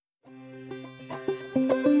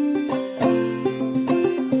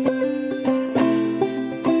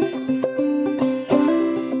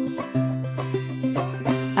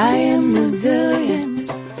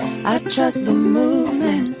trust the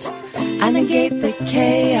movement. I negate the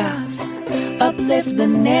chaos, uplift the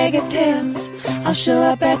negative. I'll show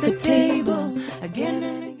up at the table again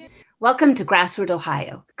and again. Welcome to Grassroots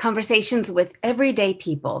Ohio, conversations with everyday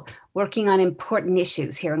people working on important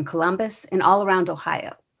issues here in Columbus and all around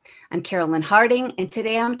Ohio. I'm Carolyn Harding, and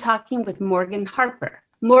today I'm talking with Morgan Harper.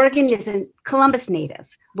 Morgan is a Columbus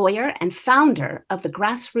native, lawyer, and founder of the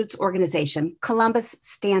grassroots organization Columbus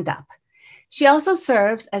Stand Up. She also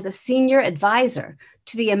serves as a senior advisor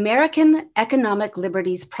to the American Economic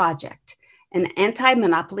Liberties Project, an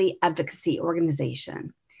anti-monopoly advocacy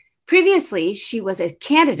organization. Previously, she was a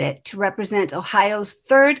candidate to represent Ohio's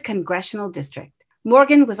 3rd Congressional District.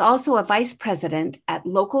 Morgan was also a vice president at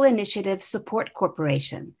Local Initiative Support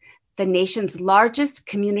Corporation, the nation's largest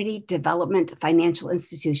community development financial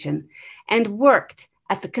institution, and worked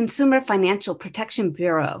at the Consumer Financial Protection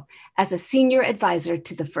Bureau as a senior advisor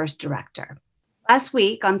to the first director. Last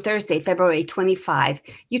week, on Thursday, February 25,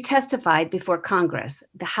 you testified before Congress,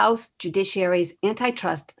 the House Judiciary's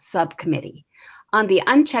Antitrust Subcommittee, on the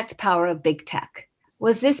unchecked power of big tech.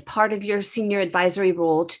 Was this part of your senior advisory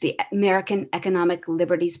role to the American Economic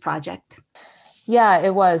Liberties Project? Yeah,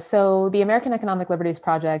 it was. So the American Economic Liberties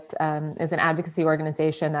Project is an advocacy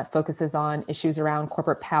organization that focuses on issues around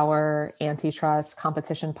corporate power, antitrust,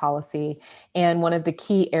 competition policy. And one of the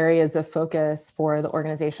key areas of focus for the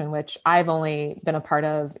organization, which I've only been a part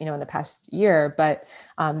of, in the past year, but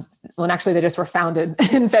actually they just were founded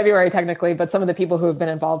in February technically, but some of the people who have been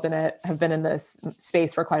involved in it have been in this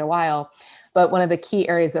space for quite a while. But one of the key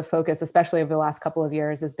areas of focus, especially over the last couple of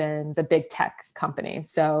years, has been the big tech companies.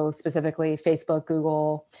 So specifically Facebook,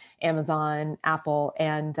 Google, Amazon, Apple,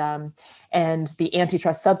 and the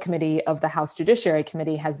antitrust subcommittee of the House Judiciary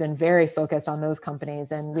Committee has been very focused on those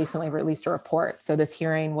companies and recently released a report. So this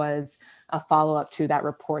hearing was a follow-up to that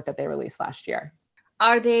report that they released last year.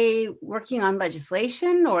 Are they working on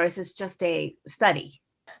legislation, or is this just a study?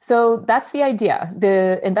 So that's the idea.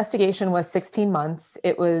 The investigation was 16 months.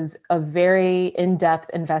 It was a very in-depth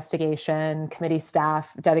investigation, committee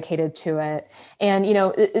staff dedicated to it. And,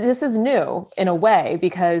 this is new in a way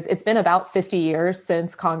because it's been about 50 years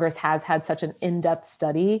since Congress has had such an in-depth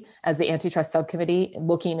study as the Antitrust Subcommittee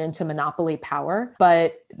looking into monopoly power.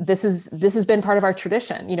 But this has been part of our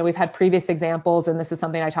tradition. We've had previous examples, and this is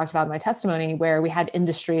something I talked about in my testimony, where we had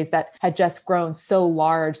industries that had just grown so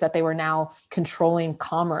large that they were now controlling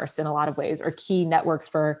commerce in a lot of ways, or key networks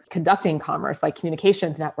for conducting commerce, like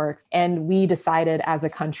communications networks. And we decided as a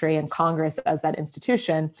country and Congress as that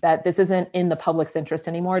institution that this isn't in the public's interest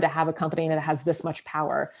anymore to have a company that has this much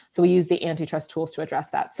power. So we use the antitrust tools to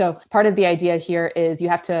address that. So part of the idea here is you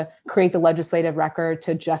have to create the legislative record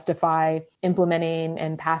to justify implementing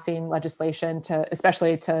and passing legislation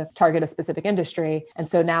especially to target a specific industry. And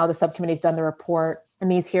so now the subcommittee's done the report,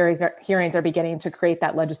 and these hearings are beginning to create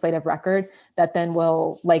that legislative record that then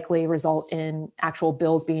will likely result in actual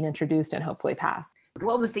bills being introduced and hopefully passed.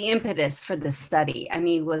 What was the impetus for this study? I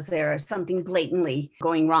mean, was there something blatantly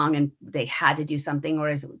going wrong and they had to do something, or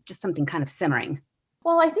is it just something kind of simmering?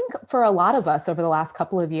 Well, I think for a lot of us over the last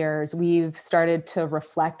couple of years, we've started to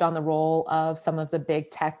reflect on the role of some of the big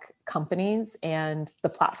tech companies and the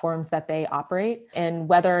platforms that they operate and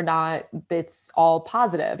whether or not it's all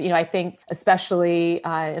positive. I think especially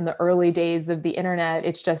in the early days of the internet,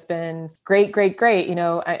 it's just been great.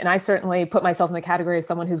 And I certainly put myself in the category of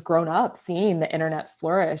someone who's grown up seeing the internet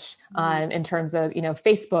flourish in terms of,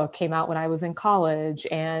 Facebook came out when I was in college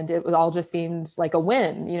and it all just seemed like a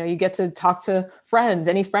win. You get to talk to friends,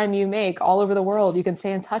 any friend you make all over the world, you can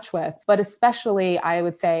stay in touch with. But especially, I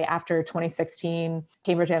would say after 2016,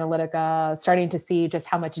 Cambridge Analytica, starting to see just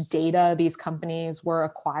how much data these companies were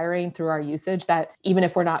acquiring through our usage, that even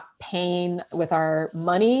if we're not paying with our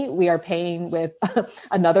money, we are paying with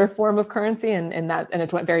another form of currency and a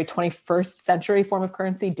very 21st century form of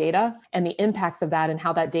currency, data, and the impacts of that and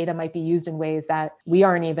how that data might be used in ways that we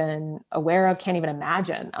aren't even aware of, can't even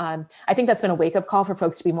imagine. I think that's been a wake-up call for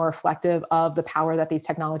folks to be more reflective of the power that these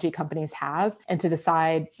technology companies have and to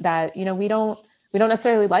decide that, we don't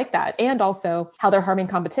necessarily like that, and also how they're harming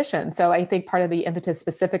competition. So I think part of the impetus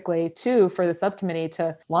specifically too for the subcommittee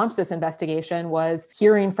to launch this investigation was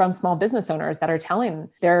hearing from small business owners that are telling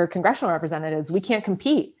their congressional representatives, we can't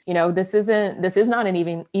compete. This is not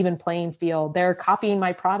an even playing field. They're copying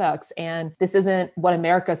my products, and this isn't what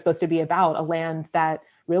America is supposed to be about, a land that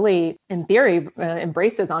really, in theory,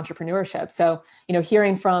 embraces entrepreneurship. So,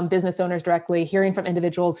 hearing from business owners directly, hearing from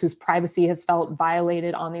individuals whose privacy has felt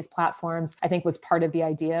violated on these platforms, I think was part of the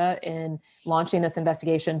idea in launching this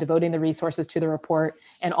investigation, devoting the resources to the report,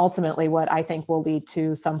 and ultimately what I think will lead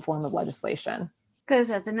to some form of legislation.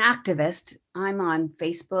 Because as an activist, I'm on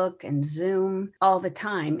Facebook and Zoom all the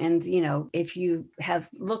time. And, if you have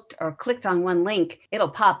looked or clicked on one link, it'll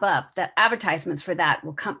pop up. The advertisements for that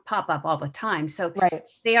will pop up all the time. So Right.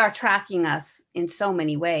 they are tracking us in so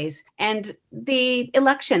many ways. And the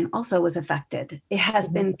election also was affected. It has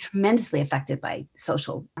been tremendously affected by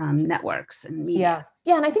social networks and media. Yeah.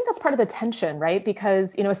 Yeah. And I think that's part of the tension, right?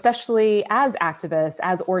 Because, especially as activists,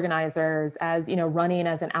 as organizers, as, running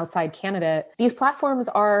as an outside candidate, these platforms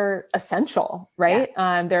are essential, right?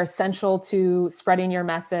 Yeah. They're essential to spreading your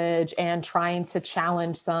message and trying to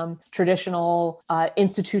challenge some traditional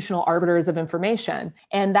institutional arbiters of information.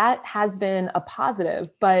 And that has been a positive,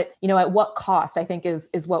 but, at what cost, I think is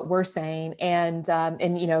what we're saying. And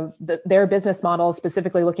their business model,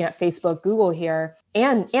 specifically looking at Facebook, Google here,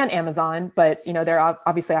 and Amazon, but, they're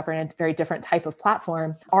obviously operating a very different type of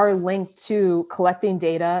platform, are linked to collecting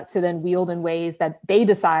data to then wield in ways that they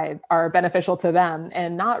decide are beneficial to them,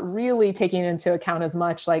 and not really taking into account as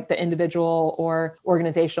much like the individual or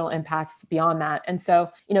organizational impacts beyond that. And so,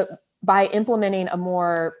 by implementing a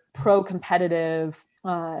more pro-competitive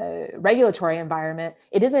regulatory environment,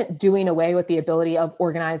 it isn't doing away with the ability of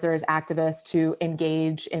organizers, activists to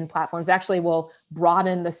engage in platforms. It actually will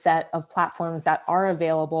broaden the set of platforms that are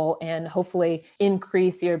available and hopefully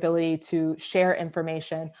increase your ability to share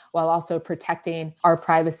information while also protecting our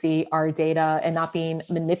privacy, our data, and not being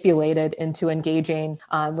manipulated into engaging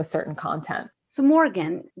with certain content. So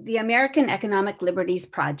Morgan, the American Economic Liberties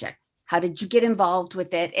Project, how did you get involved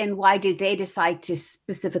with it? And why did they decide to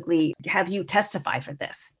specifically have you testify for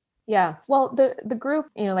this? Yeah, well, the group,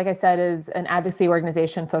 like I said, is an advocacy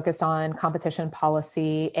organization focused on competition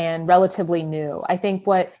policy and relatively new. I think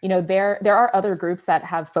there are other groups that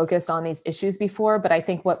have focused on these issues before, but I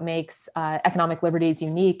think what makes Economic Liberties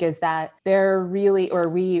unique is that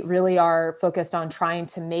we really are focused on trying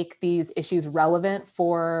to make these issues relevant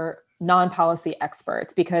for non-policy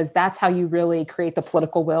experts, because that's how you really create the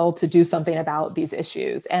political will to do something about these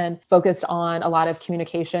issues, and focused on a lot of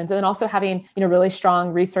communications, and then also having, really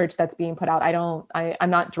strong research that's being put out. I'm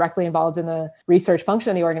not directly involved in the research function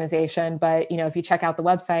of the organization, but, if you check out the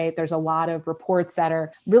website, there's a lot of reports that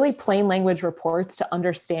are really plain language reports to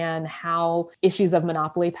understand how issues of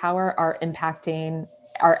monopoly power are impacting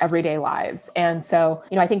our everyday lives. And so,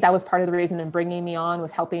 I think that was part of the reason in bringing me on,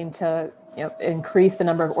 was helping to increase the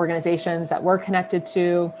number of organizations that we're connected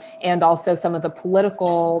to, and also some of the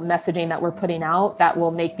political messaging that we're putting out that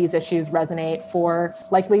will make these issues resonate for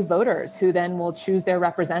likely voters, who then will choose their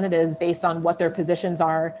representatives based on what their positions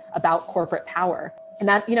are about corporate power. And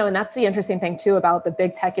that's the interesting thing too about the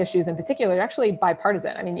big tech issues in particular. They're actually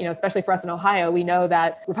bipartisan. I mean, especially for us in Ohio, we know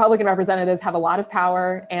that Republican representatives have a lot of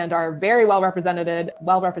power and are very well represented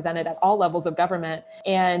at all levels of government.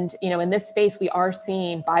 And, in this space, we are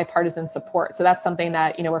seeing bipartisan support. So that's something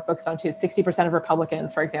that, we're focused on too. 60% of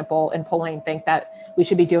Republicans, for example, in polling think that we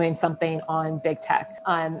should be doing something on big tech.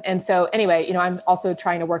 And so anyway, I'm also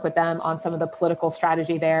trying to work with them on some of the political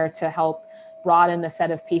strategy there to help broaden the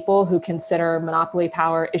set of people who consider monopoly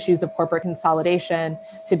power, issues of corporate consolidation,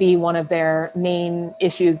 to be one of their main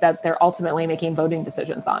issues that they're ultimately making voting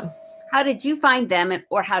decisions on. How did you find them,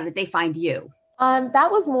 or how did they find you?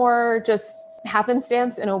 That was more just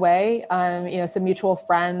happenstance in a way. Some mutual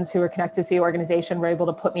friends who were connected to the organization were able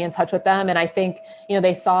to put me in touch with them. And I think,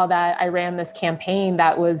 they saw that I ran this campaign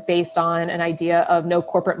that was based on an idea of no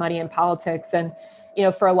corporate money in politics. And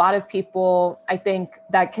for a lot of people, I think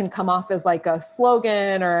that can come off as like a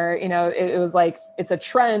slogan, or, it was like it's a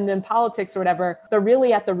trend in politics or whatever. But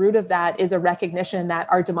really at the root of that is a recognition that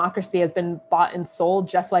our democracy has been bought and sold,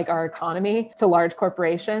 just like our economy, to large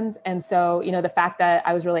corporations. And so, the fact that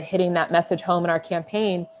I was really hitting that message home in our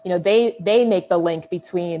campaign, they make the link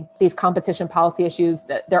between these competition policy issues,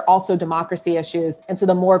 that they're also democracy issues. And so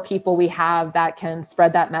the more people we have that can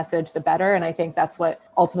spread that message, the better. And I think that's what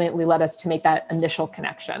ultimately led us to make that initial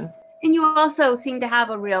connection. And you also seem to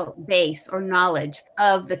have a real base or knowledge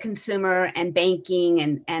of the consumer and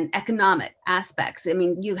banking and economic aspects. I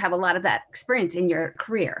mean, you have a lot of that experience in your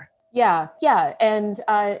career. Yeah. And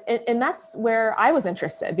that's where I was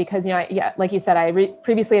interested, because, like you said, I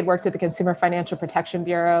previously had worked at the Consumer Financial Protection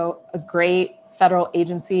Bureau, a great federal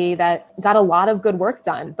agency that got a lot of good work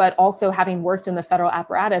done. But also, having worked in the federal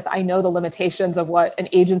apparatus, I know the limitations of what an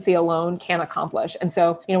agency alone can accomplish. And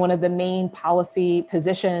so, one of the main policy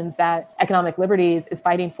positions that Economic Liberties is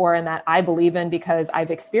fighting for, and that I believe in because I've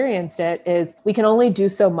experienced it, is we can only do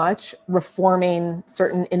so much reforming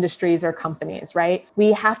certain industries or companies, right?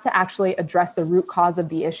 We have to actually address the root cause of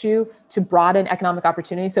the issue to broaden economic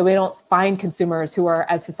opportunity, so we don't find consumers who are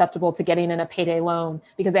as susceptible to getting in a payday loan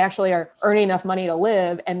because they actually are earning enough money money to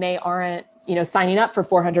live and they aren't, signing up for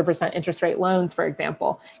 400% interest rate loans, for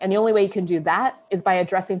example. And the only way you can do that is by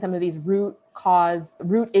addressing some of these root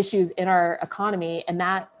issues in our economy. And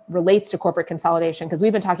that relates to corporate consolidation, because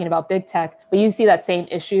we've been talking about big tech, but you see that same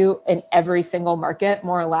issue in every single market,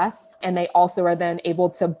 more or less. And they also are then able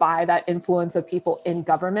to buy that influence of people in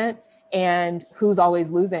government. And who's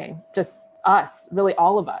always losing? Just us, really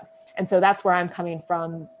all of us. And so that's where I'm coming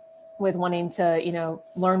from with wanting to,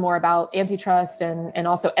 learn more about antitrust and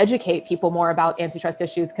also educate people more about antitrust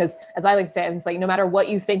issues. Because as I like to say, it's like, no matter what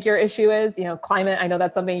you think your issue is, climate, I know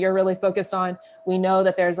that's something you're really focused on. We know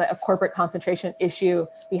that there's a corporate concentration issue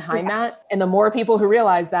behind that. And the more people who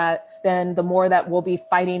realize that, then the more that we'll be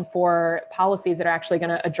fighting for policies that are actually going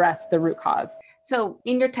to address the root cause. So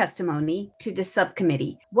in your testimony to the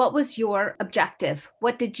subcommittee, what was your objective?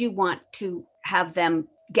 What did you want to have them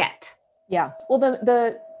get? Yeah, well,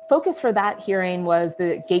 the focus for that hearing was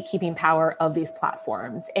the gatekeeping power of these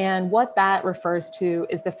platforms. And what that refers to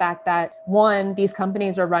is the fact that, one, these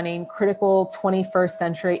companies are running critical 21st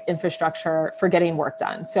century infrastructure for getting work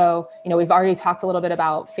done. So, we've already talked a little bit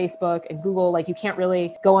about Facebook and Google. Like, you can't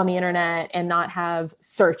really go on the internet and not have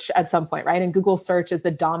search at some point, right? And Google search is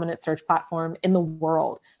the dominant search platform in the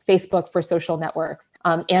world. Facebook for social networks,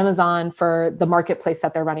 Amazon for the marketplace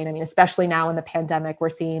that they're running. I mean, especially now in the pandemic, we're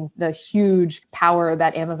seeing the huge power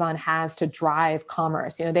that Amazon has to drive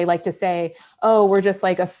commerce. They like to say, oh, we're just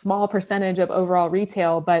like a small percentage of overall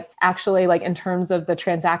retail, but actually, like, in terms of the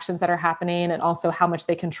transactions that are happening and also how much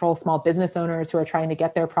they control small business owners who are trying to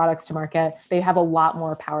get their products to market, they have a lot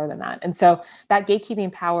more power than that. And so that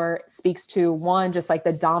gatekeeping power speaks to, one, just like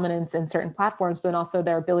the dominance in certain platforms, but also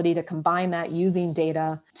their ability to combine that using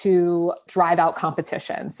data to drive out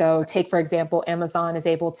competition. So take, for example, Amazon is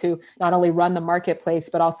able to not only run the marketplace,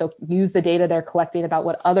 but also use the data they're collecting about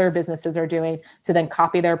what other businesses are doing to then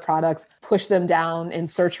copy their products, push them down in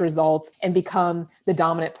search results, and become the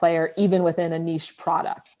dominant player, even within a niche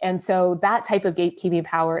product. And so that type of gatekeeping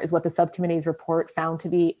power is what the subcommittee's report found to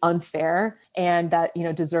be unfair and that,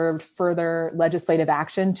 deserved further legislative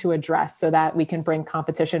action to address so that we can bring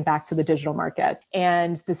competition back to the digital market.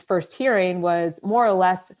 And this first hearing was more or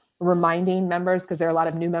less reminding members, because there are a lot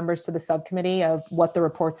of new members to the subcommittee, of what the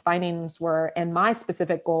report's findings were. And my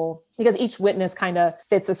specific goal, because each witness kind of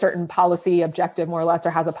fits a certain policy objective more or less,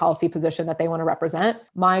 or has a policy position that they want to represent.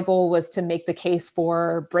 My goal was to make the case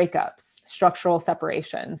for breakups, structural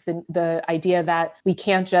separations, the idea that we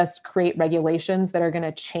can't just create regulations that are going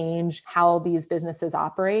to change how these businesses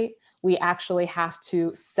operate. We actually have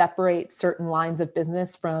to separate certain lines of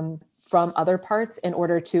business from other parts in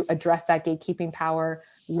order to address that gatekeeping power,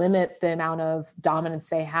 limit the amount of dominance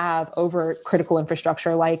they have over critical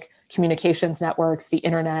infrastructure like communications networks, the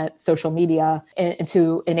internet, social media, and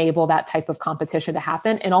to enable that type of competition to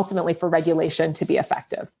happen, and ultimately for regulation to be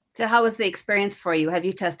effective. So how was the experience for you? Have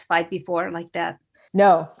you testified before like that?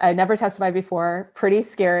 No, I never testified before. Pretty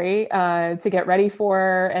scary to get ready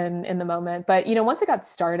for and in the moment. But, once it got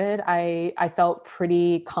started, I felt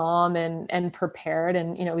pretty calm and prepared.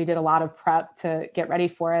 And, we did a lot of prep to get ready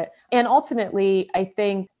for it. And ultimately, I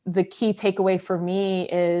think the key takeaway for me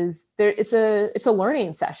is it's a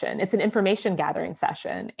learning session. It's an information gathering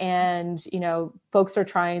session. And, folks are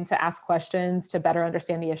trying to ask questions to better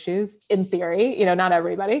understand the issues in theory, not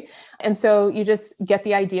everybody. And so you just get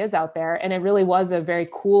the ideas out there. And it really was a very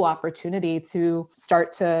cool opportunity to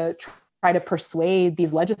start to try to persuade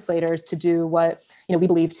these legislators to do what, we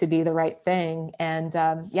believe to be the right thing. And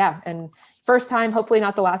and first time, hopefully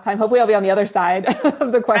not the last time. Hopefully I'll be on the other side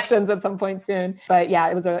of the questions at some point soon. But yeah,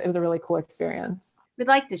 it was a really cool experience. We'd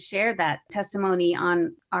like to share that testimony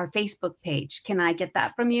on our Facebook page. Can I get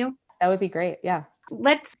that from you? That would be great. Yeah.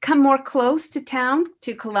 Let's come more close to town,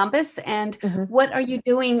 to Columbus. And what are you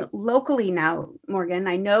doing locally now, Morgan?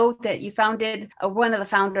 I know that you founded one of the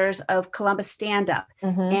founders of Columbus Stand Up,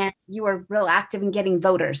 and you are real active in getting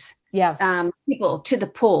voters. People to the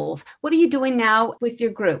polls. What are you doing now with your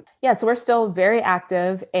group? Yeah, so we're still very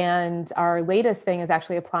active, and our latest thing is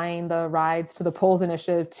actually applying the Rides to the Polls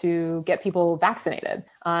initiative to get people vaccinated.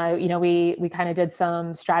 We kind of did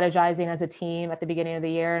some strategizing as a team at the beginning of the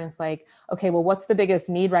year, and it's like, okay, well, what's the biggest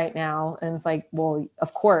need right now? And it's like, well,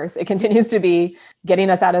 of course, it continues to be getting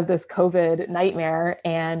us out of this COVID nightmare.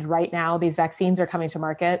 And right now, these vaccines are coming to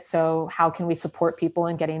market. So how can we support people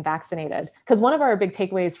in getting vaccinated? Because one of our big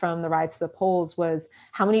takeaways from the Rides to the Polls was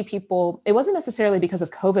how many people, it wasn't necessarily because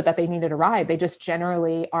of COVID that they needed a ride. They just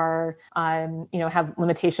generally are, have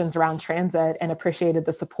limitations around transit and appreciated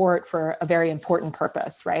the support for a very important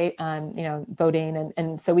purpose, right? Voting.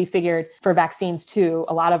 And so we figured for vaccines too,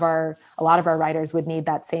 a lot of our riders volunteers would need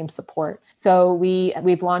that same support. So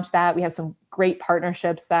we've launched that. We have some great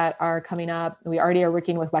partnerships that are coming up. We already are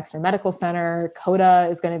working with Wexner Medical Center. CODA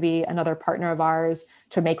is going to be another partner of ours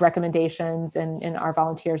to make recommendations, and our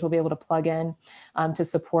volunteers will be able to plug in to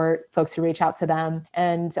support folks who reach out to them.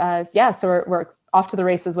 And so we're off to the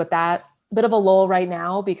races with that. Bit of a lull right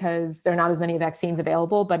now because there are not as many vaccines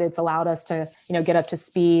available, but it's allowed us to, get up to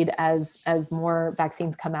speed as more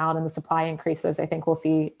vaccines come out and the supply increases. I think we'll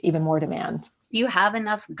see even more demand. Do you have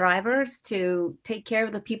enough drivers to take care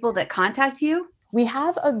of the people that contact you? We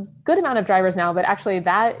have a good amount of drivers now, but actually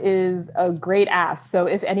that is a great ask. So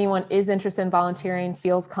if anyone is interested in volunteering,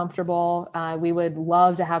 feels comfortable, we would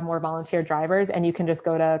love to have more volunteer drivers. And you can just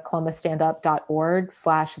go to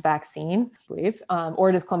columbusstandup.org/vaccine, I believe,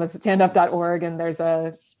 or just columbusstandup.org. And there's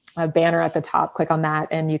a banner at the top, click on that,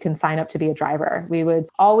 and you can sign up to be a driver. We would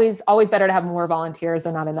always better to have more volunteers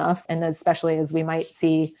than not enough. And especially as we might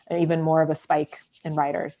see even more of a spike in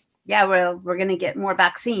riders. Yeah, we're going to get more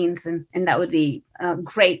vaccines, and that would be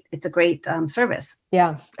great. It's a great service.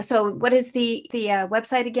 Yeah. So what is the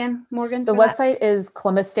website again, Morgan? The website is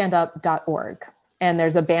columbusstandup.org. And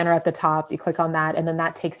there's a banner at the top. You click on that, and then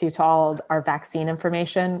that takes you to all of our vaccine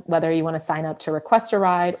information, whether you want to sign up to request a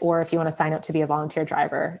ride or if you want to sign up to be a volunteer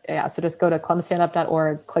driver. Yeah, so just go to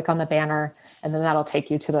columbusstandup.org, click on the banner, and then that'll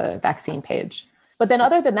take you to the vaccine page. But then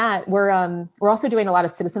other than that, we're also doing a lot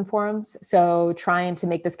of citizen forums. So trying to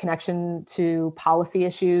make this connection to policy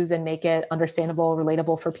issues and make it understandable,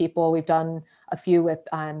 relatable for people. We've done a few with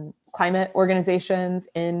climate organizations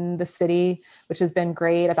in the city, which has been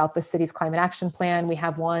great, about the city's climate action plan. We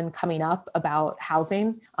have one coming up about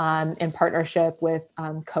housing in partnership with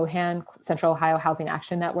COHAN, Central Ohio Housing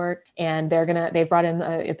Action Network. And they've brought in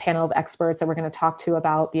a panel of experts that we're going to talk to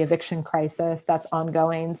about the eviction crisis that's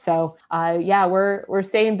ongoing. So we're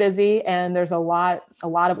staying busy, and there's a lot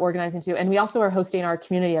of organizing to do. And we also are hosting our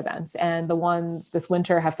community events, and the ones this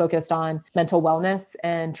winter have focused on mental wellness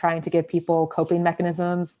and trying to give people coping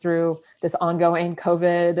mechanisms through this ongoing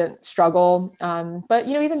COVID struggle. But,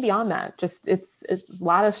 even beyond that, just it's a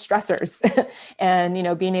lot of stressors and,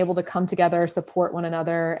 being able to come together, support one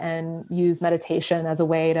another, and use meditation as a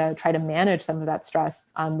way to try to manage some of that stress.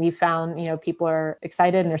 We've found, people are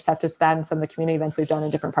excited and receptive to that in some of the community events we've done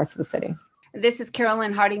in different parts of the city. This is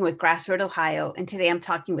Carolyn Harding with Grassroot Ohio, and today I'm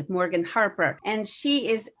talking with Morgan Harper, and she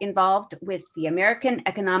is involved with the American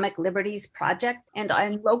Economic Liberties Project and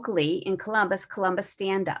locally in Columbus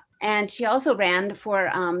Stand Up. And she also ran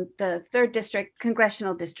for the 3rd District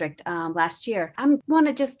Congressional District last year. I want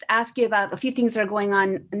to just ask you about a few things that are going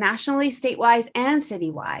on nationally, statewide, and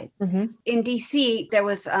citywide. Mm-hmm. In DC, there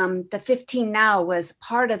was the 15 Now was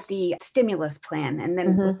part of the stimulus plan, and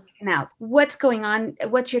then taken out. What's going on?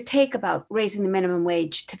 What's your take about raising the minimum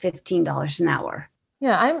wage to $15 an hour?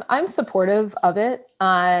 Yeah, I'm supportive of it.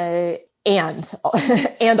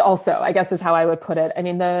 And also, I guess is how I would put it. I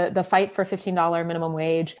mean, the fight for $15 minimum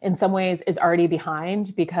wage in some ways is already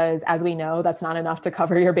behind, because as we know, that's not enough to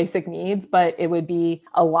cover your basic needs, but it would be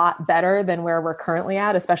a lot better than where we're currently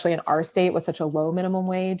at, especially in our state with such a low minimum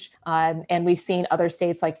wage. And we've seen other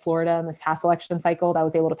states like Florida in this past election cycle that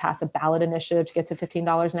was able to pass a ballot initiative to get to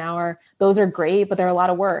 $15 an hour. Those are great, but they're a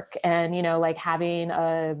lot of work. And, like having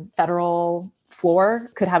a federal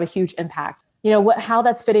floor could have a huge impact. How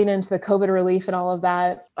that's fitting into the COVID relief and all of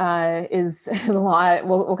that is a lot.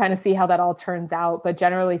 We'll kind of see how that all turns out. But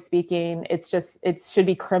generally speaking, it should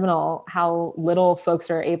be criminal how little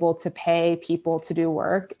folks are able to pay people to do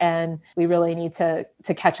work. And we really need to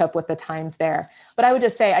catch up with the times there. But I would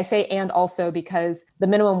just say, and also because the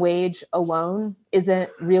minimum wage alone isn't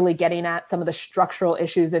really getting at some of the structural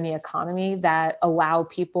issues in the economy that allow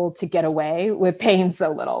people to get away with paying so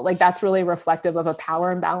little. Like that's really reflective of a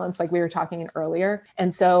power imbalance, like we were talking earlier.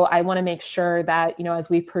 And so I want to make sure that, as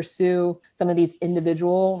we pursue some of these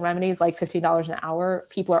individual remedies like $15 an hour,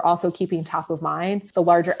 people are also keeping top of mind the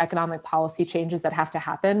larger economic policy changes that have to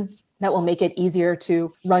happen that will make it easier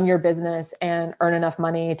to run your business and earn enough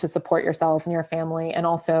money to support yourself and your family. And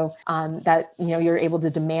also that, you're able to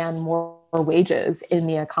demand more wages in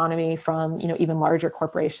the economy from, even larger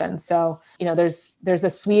corporations. So, there's a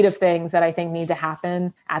suite of things that I think need to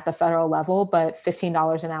happen at the federal level, but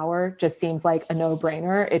 $15 an hour just seems like a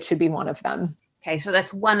no-brainer. It should be one of them. Okay. So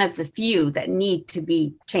that's one of the few that need to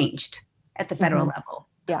be changed at the federal level.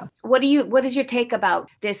 Yeah. What is your take about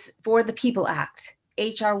this For the People Act?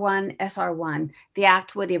 HR1, SR1. The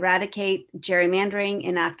act would eradicate gerrymandering,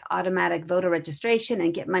 enact automatic voter registration,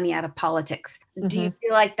 and get money out of politics. Do you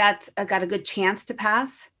feel like that's got a good chance to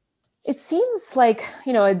pass? It seems like,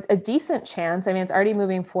 a decent chance. I mean, it's already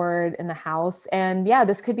moving forward in the House. And yeah,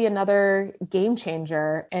 this could be another game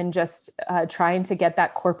changer in just trying to get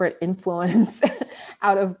that corporate influence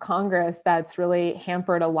out of Congress that's really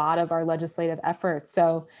hampered a lot of our legislative efforts.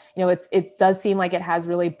 So, it does seem like it has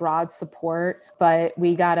really broad support, but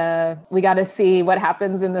we gotta see what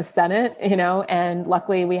happens in the Senate, and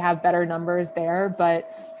luckily we have better numbers there, but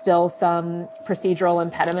still some procedural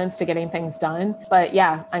impediments to getting things done. But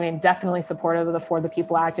yeah, I mean, definitely supportive of the For the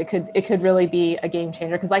People Act. It could really be a game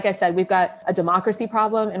changer because, like I said, we've got a democracy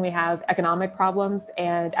problem and we have economic problems,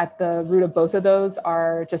 and at the root of both of those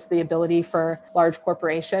are just the ability for large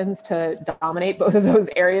corporations to dominate both of those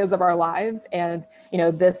areas of our lives. And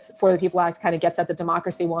this For the People Act kind of gets at the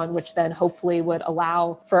democracy one, which then hopefully would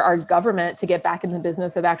allow for our government to get back in the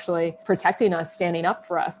business of actually protecting us, standing up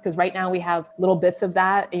for us. Because right now we have little bits of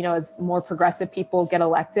that, as more progressive people get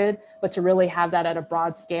elected. But to really have that at a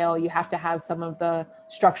broad scale, you have to have some of the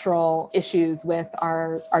structural issues with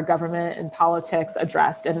our government and politics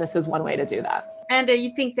addressed. And this is one way to do that. And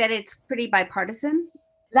you think that it's pretty bipartisan?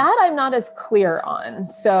 That I'm not as clear on.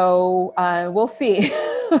 So we'll see.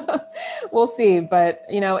 We'll see. But,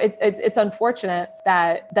 it's unfortunate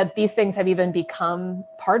that these things have even become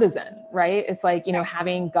partisan, right? It's like,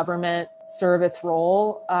 having government serve its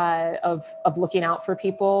role of looking out for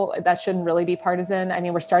people. That shouldn't really be partisan. I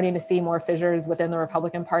mean, we're starting to see more fissures within the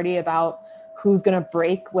Republican Party about who's going to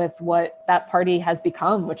break with what that party has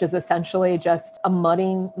become, which is essentially just a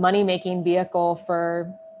money-making vehicle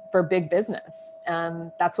for big business.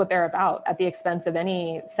 That's what they're about, at the expense of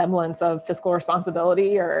any semblance of fiscal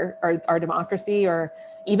responsibility or our democracy, or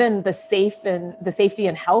even the safety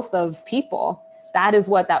and health of people. That is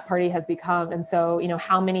what that party has become. And so,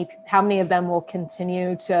 how many of them will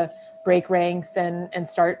continue to break ranks and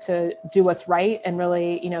start to do what's right and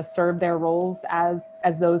really, serve their roles as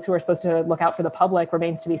those who are supposed to look out for the public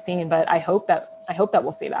remains to be seen. But I hope that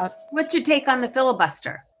we'll see that. What's your take on the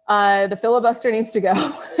filibuster? The filibuster needs to go.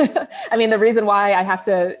 I mean, the reason why I have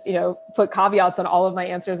to, put caveats on all of my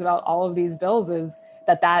answers about all of these bills is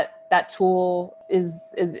that tool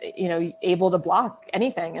is able to block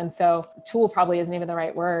anything. And so tool probably isn't even the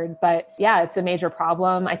right word, but yeah, it's a major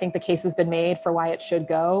problem. I think the case has been made for why it should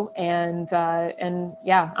go. And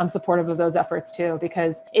yeah, I'm supportive of those efforts too,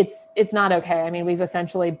 because it's not okay. I mean, we've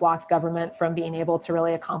essentially blocked government from being able to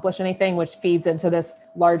really accomplish anything, which feeds into this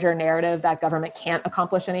larger narrative that government can't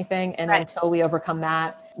accomplish anything. And right. Until we overcome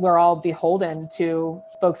that, we're all beholden to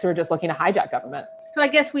folks who are just looking to hijack government. So I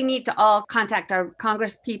guess we need to all contact our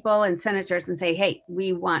Congress people and senators and say, hey,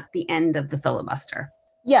 we want the end of the filibuster.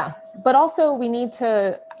 Yeah, but also we need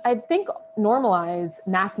to, I think, normalize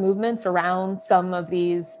mass movements around some of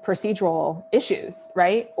these procedural issues,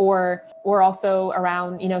 right? Or also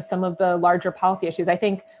around, some of the larger policy issues. I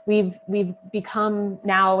think we've become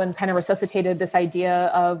now and kind of resuscitated this idea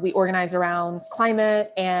of we organize around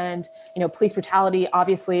climate and, police brutality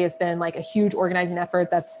obviously has been like a huge organizing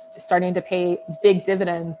effort that's starting to pay big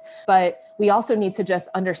dividends. But we also need to just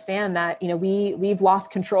understand that, we've lost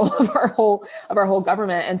control of our whole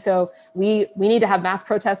government. And so we need to have mass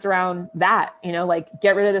protests around that, like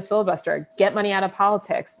get rid of this filibuster, get money out of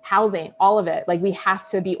politics, housing, all of it. Like we have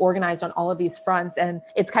to be organized on all of these fronts. And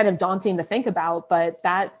it's kind of daunting to think about, but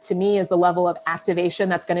that to me is the level of activation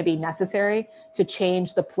that's going to be necessary to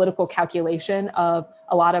change the political calculation of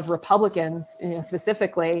a lot of Republicans,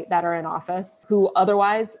 specifically that are in office, who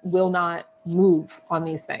otherwise will not move on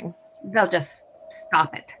these things. They'll just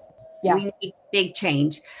stop it. Yeah. We need big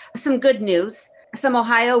change. Some good news. Some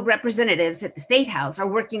Ohio representatives at the State House are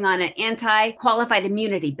working on an anti-qualified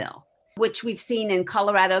immunity bill, which we've seen in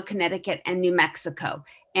Colorado, Connecticut, and New Mexico.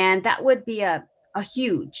 And that would be a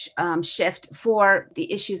huge shift for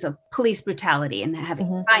the issues of police brutality and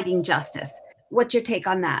finding justice. What's your take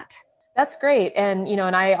on that? That's great. And,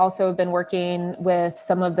 and I also have been working with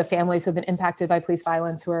some of the families who have been impacted by police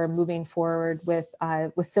violence who are moving forward with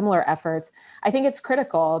similar efforts. I think it's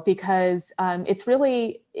critical because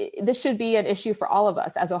this should be an issue for all of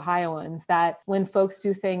us as Ohioans, that when folks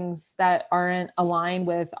do things that aren't aligned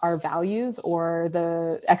with our values or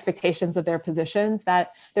the expectations of their positions,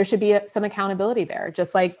 that there should be some accountability there.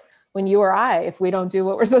 Just like when you or I, if we don't do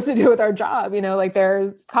what we're supposed to do with our job,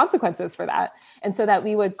 there's consequences for that. And so that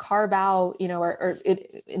we would carve out,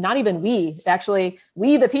 not even we, actually,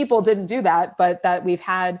 we, the people didn't do that, but that we've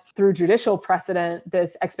had through judicial precedent,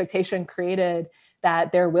 this expectation created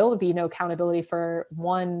that there will be no accountability for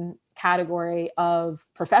one category of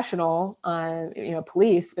professional,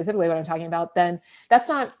 police specifically what I'm talking about, then that's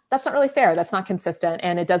not really fair. That's not consistent.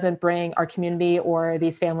 And it doesn't bring our community or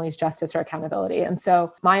these families justice or accountability. And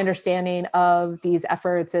so my understanding of these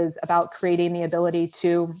efforts is about creating the ability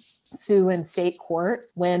to sue in state court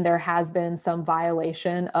when there has been some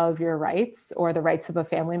violation of your rights or the rights of a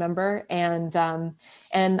family member. And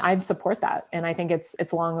I support that. And I think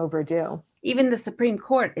it's long overdue. Even the Supreme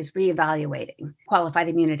Court is reevaluating qualified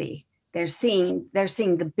immunity. They're seeing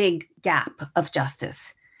the big gap of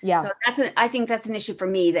justice. Yeah. So I think that's an issue for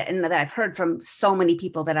me that I've heard from so many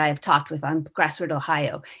people that I've talked with on Grassroots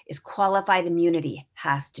Ohio is qualified immunity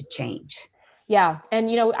has to change. Yeah. And,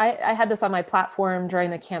 I had this on my platform during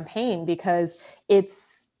the campaign because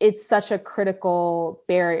it's such a critical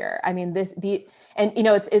barrier. I mean,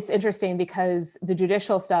 it's interesting because the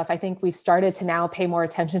judicial stuff, I think we've started to now pay more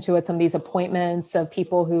attention to it. Some of these appointments of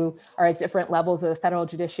people who are at different levels of the federal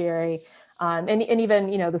judiciary. And even,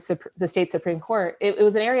 the state Supreme Court, it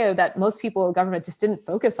was an area that most people in government just didn't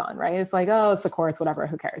focus on, right? It's like, oh, it's the courts, whatever,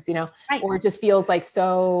 who cares, Right. Or it just feels like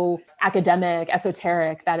so academic,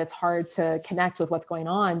 esoteric that it's hard to connect with what's going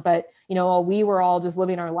on. But, while we were all just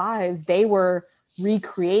living our lives, they were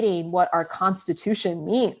recreating what our Constitution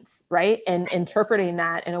means, right? And interpreting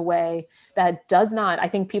that in a way that does not, I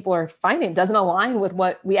think people are finding, doesn't align with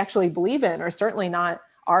what we actually believe in, or certainly not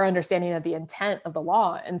our understanding of the intent of the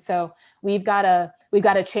law. And so we've got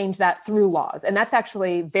to change that through laws. And that's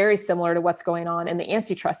actually very similar to what's going on in the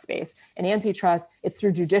antitrust space. In antitrust, it's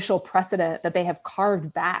through judicial precedent that they have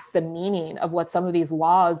carved back the meaning of what some of these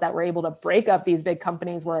laws that were able to break up these big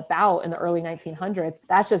companies were about in the early 1900s.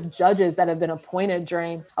 That's just judges that have been appointed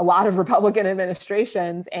during a lot of Republican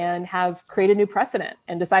administrations and have created new precedent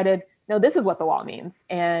and decided, no, this is what the law means.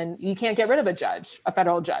 And you can't get rid of a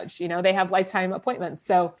federal judge. They have lifetime appointments.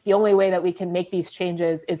 So the only way that we can make these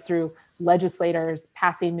changes is through legislators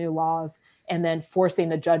passing new laws and then forcing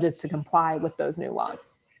the judges to comply with those new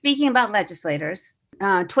laws. Speaking about legislators,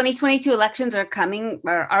 2022 elections are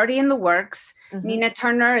already in the works. Mm-hmm. Nina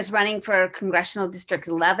Turner is running for Congressional District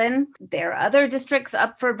 11. There are other districts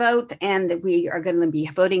up for vote, and we are going to be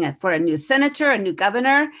voting for a new senator, a new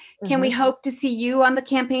governor. Mm-hmm. Can we hope to see you on the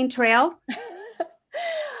campaign trail?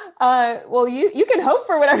 Well, you can hope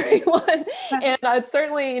for whatever you want. And it's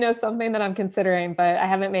certainly, something that I'm considering, but I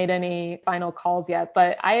haven't made any final calls yet.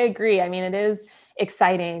 But I agree. I mean, it is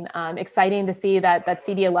exciting to see that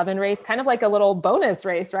CD11 race, kind of like a little bonus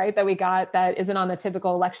race, right? That we got that isn't on the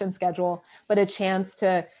typical election schedule, but a chance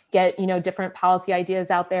to get, different policy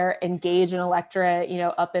ideas out there, engage an electorate,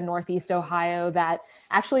 up in Northeast Ohio that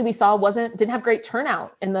actually we saw didn't have great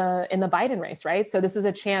turnout in the Biden race, right? So this is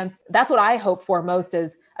a chance. That's what I hope for most,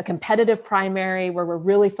 is a competitive primary where we're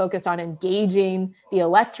really focused on engaging the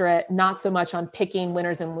electorate, not so much on picking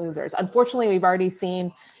winners and losers. Unfortunately, we've already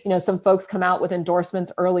seen, some folks come out with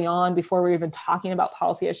endorsements early on before we're even talking about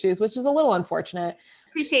policy issues, which is a little unfortunate.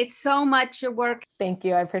 Appreciate so much your work. Thank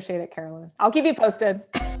you. I appreciate it, Carolyn. I'll keep you posted.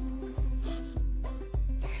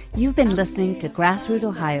 You've been listening to Grassroots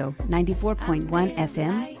Ohio, 94.1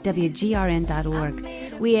 FM,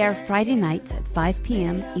 WGRN.org. We air Friday nights at 5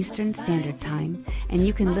 p.m. Eastern Standard Time, and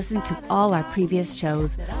you can listen to all our previous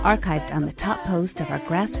shows archived on the top post of our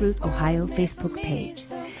Grassroots Ohio Facebook page.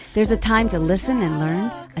 There's a time to listen and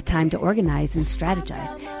learn, a time to organize and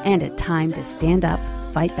strategize, and a time to stand up,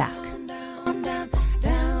 fight back.